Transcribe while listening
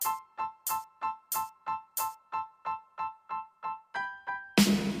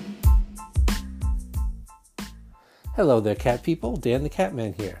Hello there, cat people. Dan the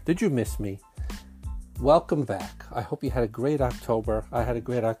Catman here. Did you miss me? Welcome back. I hope you had a great October. I had a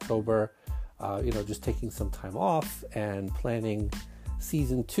great October, just taking some time off and planning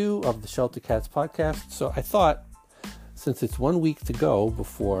season 2 of the Shelter Cats podcast. So I thought, since it's 1 week to go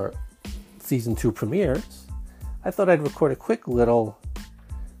before season 2 premieres, I thought I'd record a quick little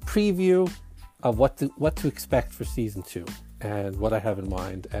preview of what to expect for season 2 and what I have in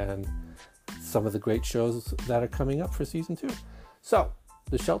mind and some of the great shows that are coming up for season 2. So,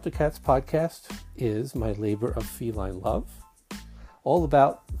 the Shelter Cats podcast is my labor of feline love, all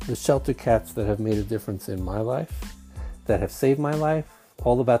about the shelter cats that have made a difference in my life, that have saved my life,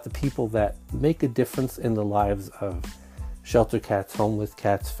 all about the people that make a difference in the lives of shelter cats, homeless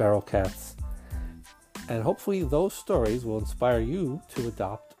cats, feral cats, and hopefully those stories will inspire you to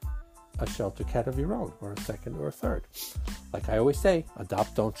adopt a shelter cat of your own, or a second or a third. Like I always say,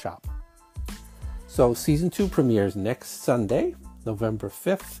 adopt, don't shop. So season 2 premieres next Sunday, November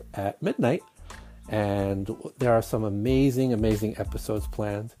 5th at midnight. And there are some amazing episodes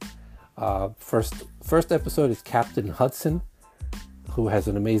planned. First episode is Captain Hudson, who has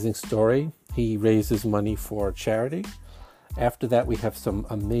an amazing story. He raises money for charity. After that, we have some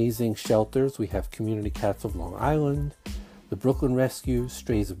amazing shelters. We have Community Cats of Long Island, the Brooklyn Rescue,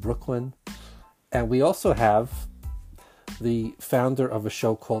 Strays of Brooklyn. And we also have the founder of a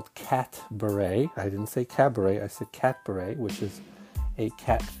show called Cat Beret. I didn't say cabaret, I said Cat Beret, which is a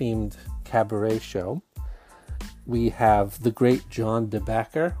cat-themed cabaret show. We have the great John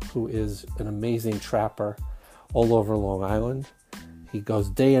DeBacker, who is an amazing trapper all over Long Island. He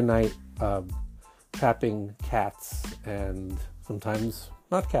goes day and night trapping cats, and sometimes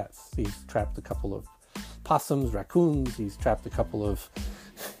not cats. He's trapped a couple of possums, raccoons, he's trapped a couple of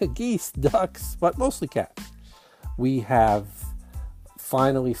geese, ducks, but mostly cats. We have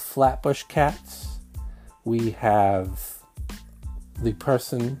finally Flatbush Cats. We have the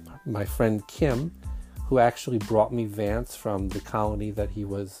person, my friend Kim, who actually brought me Vance from the colony that he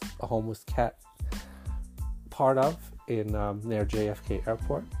was a homeless cat part of in near JFK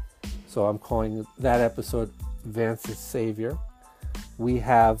Airport. So I'm calling that episode Vance's Savior. We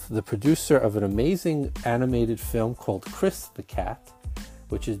have the producer of an amazing animated film called Chris the Cat,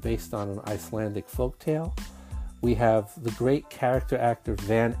 which is based on an Icelandic folktale. We have the great character actor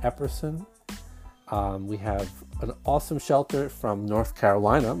Van Epperson. We have an awesome shelter from North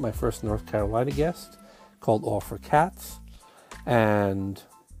Carolina, my first North Carolina guest, called All for Cats. And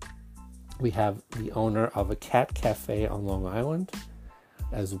we have the owner of a cat cafe on Long Island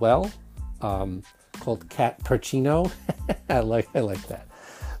as well, called Cat Perchino. I like that.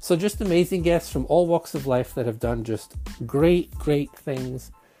 So just amazing guests from all walks of life that have done just great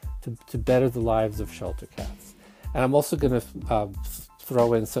things to better the lives of shelter cats. And I'm also going to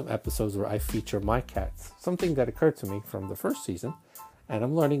throw in some episodes where I feature my cats. Something that occurred to me from the first season, and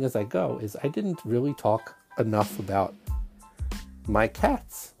I'm learning as I go, is I didn't really talk enough about my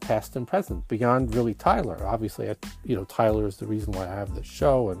cats, past and present, beyond really Tyler. Obviously, Tyler is the reason why I have this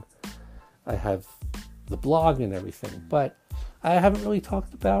show, and I have the blog and everything. But I haven't really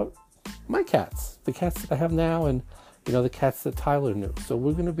talked about my cats, the cats that I have now, and the cats that Tyler knew. So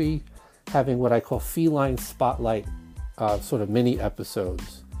we're going to be having what I call feline spotlight sort of mini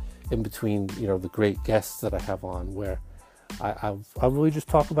episodes in between, the great guests that I have on, where I'll really just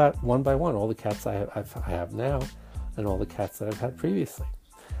talk about one by one all the cats I have now and all the cats that I've had previously.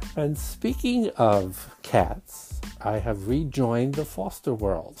 And speaking of cats, I have rejoined the foster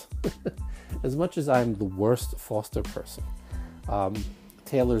world. As much as I'm the worst foster person,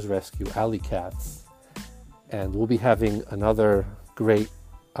 Taylor's Rescue, Alley Cats, and we'll be having another great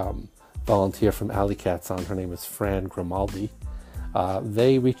volunteer from Alley Cats on. Her name is Fran Grimaldi.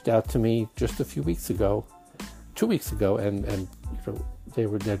 They reached out to me just a few weeks ago, 2 weeks ago, and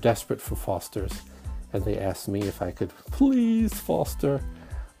they're desperate for fosters, and they asked me if I could please foster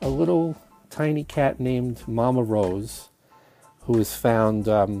a little tiny cat named Mama Rose, who is found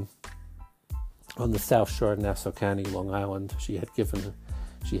on the South Shore of Nassau County, Long Island. She had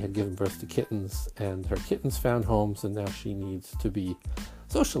given birth to kittens, and her kittens found homes, and now she needs to be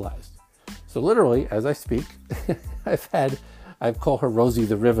socialized. So literally, as I speak, I call her Rosie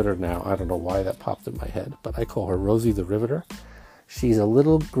the Riveter now. I don't know why that popped in my head, but I call her Rosie the Riveter. She's a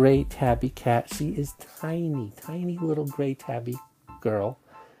little gray tabby cat. She is tiny little gray tabby girl.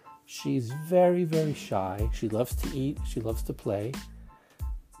 She's very shy. She loves to eat. She loves to play.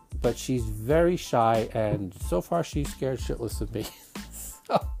 But she's very shy, and so far she's scared shitless of me.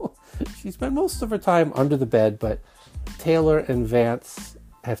 So she spent most of her time under the bed, but Taylor and Vance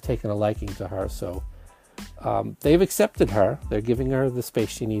have taken a liking to her, so they've accepted her. They're giving her the space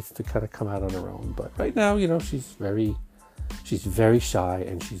she needs to kind of come out on her own. But right now, she's very shy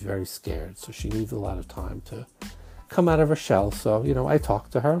and she's very scared. So she needs a lot of time to come out of her shell. So, I talk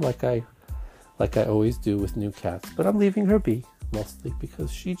to her like I always do with new cats. But I'm leaving her be, mostly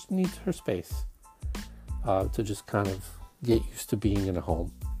because she needs her space to just kind of get used to being in a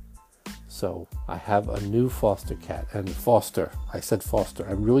home. So I have a new foster cat, and I said foster.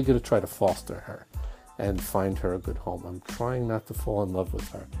 I'm really going to try to foster her and find her a good home. I'm trying not to fall in love with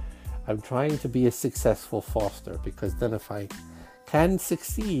her. I'm trying to be a successful foster, because then if I can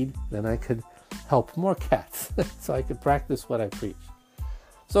succeed, then I could help more cats. So I could practice what I preach.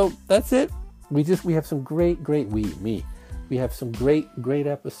 So that's it. We have some great we have some great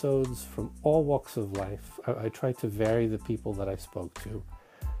episodes from all walks of life. I try to vary the people that I spoke to.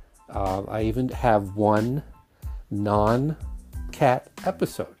 I even have one non-cat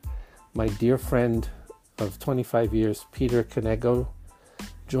episode. My dear friend of 25 years, Peter Canego,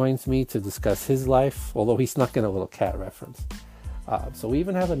 joins me to discuss his life, although he snuck in a little cat reference. So we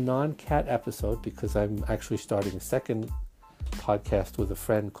even have a non-cat episode, because I'm actually starting a second podcast with a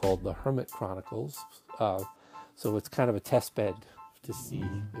friend called The Hermit Chronicles. So it's kind of a test bed to see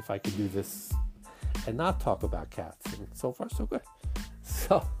if I can do this and not talk about cats. And so far, so good.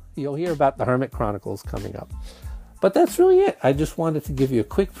 So you'll hear about The Hermit Chronicles coming up. But that's really it. I just wanted to give you a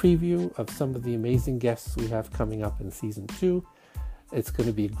quick preview of some of the amazing guests we have coming up in season 2. It's going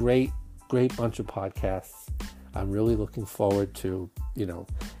to be a great bunch of podcasts. I'm really looking forward to,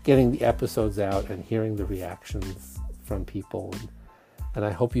 getting the episodes out and hearing the reactions from people. And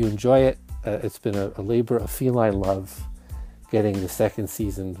I hope you enjoy it. It's been a labor of feline love getting the second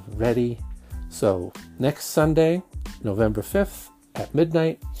season ready. So next Sunday, November 5th at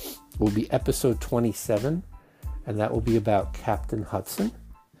midnight, will be episode 27. And that will be about Captain Hudson.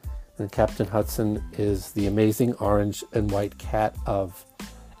 And Captain Hudson is the amazing orange and white cat of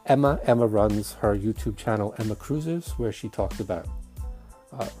Emma. Emma runs her YouTube channel, Emma Cruises, where she talks about,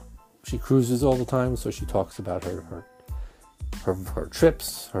 she cruises all the time, so she talks about her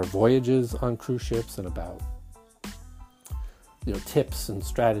trips, her voyages on cruise ships, and about, tips and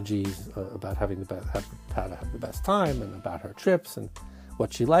strategies about how to have the best time, and about her trips, and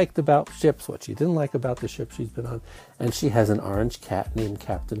what she liked about ships, what she didn't like about the ship she's been on. And she has an orange cat named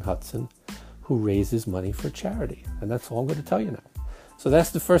Captain Hudson who raises money for charity. And that's all I'm going to tell you now. So that's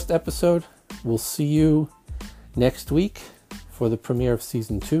the first episode. We'll see you next week for the premiere of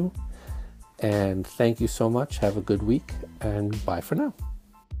season 2. And thank you so much. Have a good week, and bye for now.